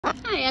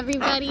Hi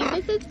everybody,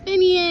 this is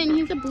Phinian.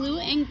 He's a blue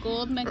and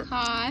gold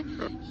macaw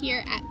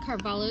here at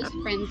Carvalho's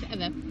Friends of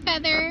a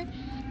Feather.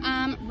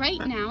 Right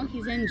now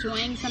he's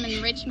enjoying some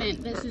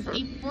enrichment. This is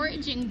a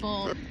foraging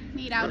bowl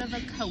made out of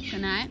a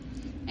coconut.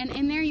 And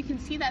in there you can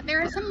see that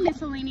there are some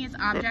miscellaneous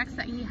objects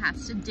that he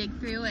has to dig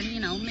through and, you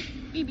know,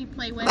 maybe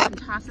play with and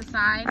toss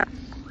aside.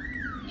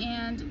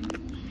 And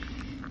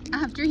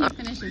after he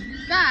finishes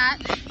that,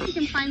 he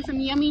can find some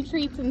yummy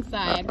treats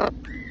inside,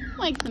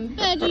 like some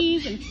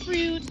veggies and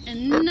fruit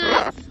and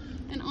nuts,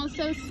 and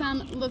also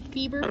some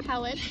Lefebvre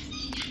pellets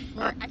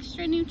for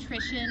extra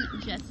nutrition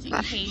just in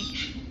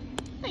case.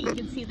 But you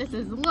can see this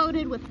is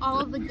loaded with all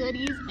of the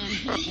goodies and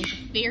he is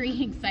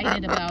very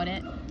excited about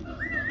it.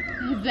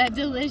 Is that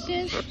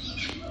delicious?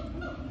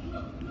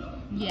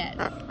 Yes.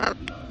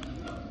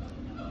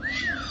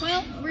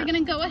 Well, we're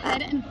gonna go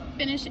ahead and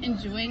finish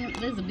enjoying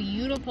this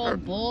beautiful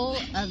bowl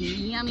of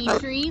yummy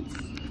treats.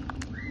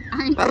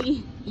 Aren't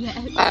we?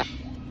 Yes.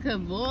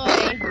 Good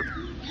boy.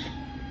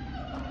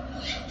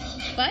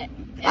 But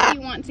if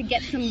you want to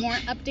get some more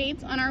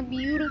updates on our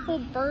beautiful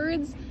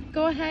birds,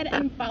 go ahead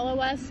and follow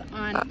us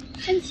on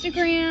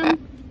Instagram,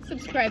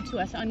 subscribe to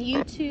us on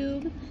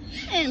YouTube,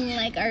 and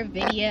like our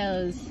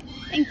videos.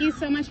 Thank you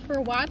so much for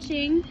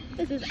watching.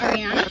 This is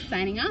Ariana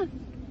signing off.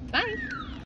 Bye.